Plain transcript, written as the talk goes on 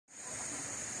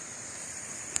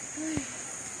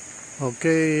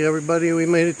Okay, everybody, we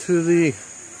made it to the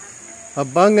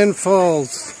Abangan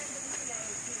Falls.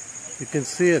 You can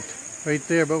see it right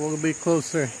there, but we'll be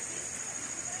closer.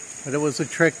 But it was a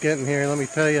trek getting here, let me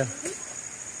tell you.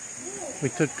 We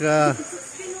took a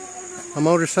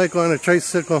motorcycle and a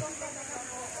tricycle.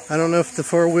 I don't know if the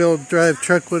four-wheel drive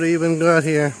truck would have even got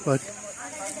here, but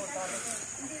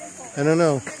I don't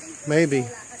know, maybe.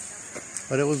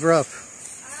 But it was rough.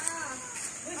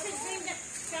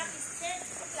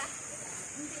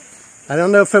 I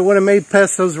don't know if it would have made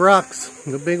past those rocks,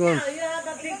 the big ones.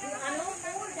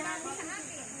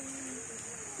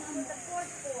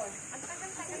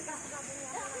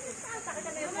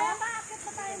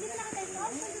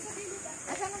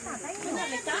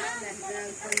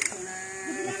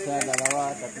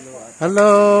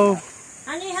 Hello.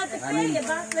 Ano you have to pay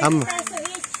about 20 peso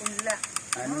each?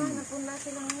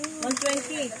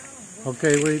 120.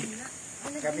 Okay, wait.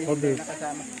 Hold it.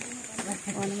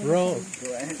 Roll.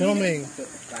 Filming.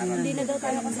 Hindi na daw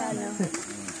tayo kasala.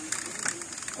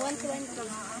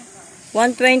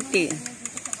 120.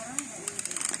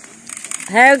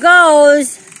 Here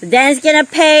goes. Dan's gonna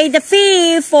pay the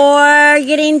fee for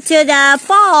getting to the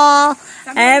fall.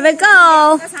 Here we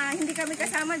go. Hindi kami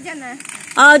kasama dyan ah.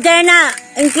 Oh, they're not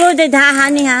included, ha,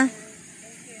 honey, ha?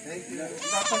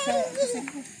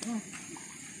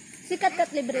 Si Kat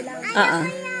libre lang.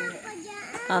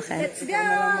 Okay. Let's go!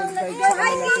 Let's go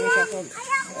hiking!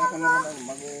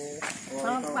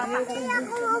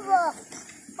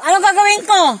 Ano gagawin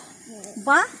ko?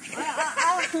 Ba?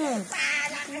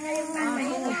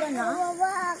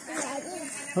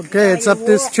 Okay, it's up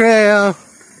this trail.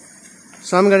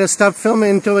 So I'm gonna stop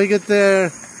filming until we get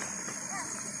there.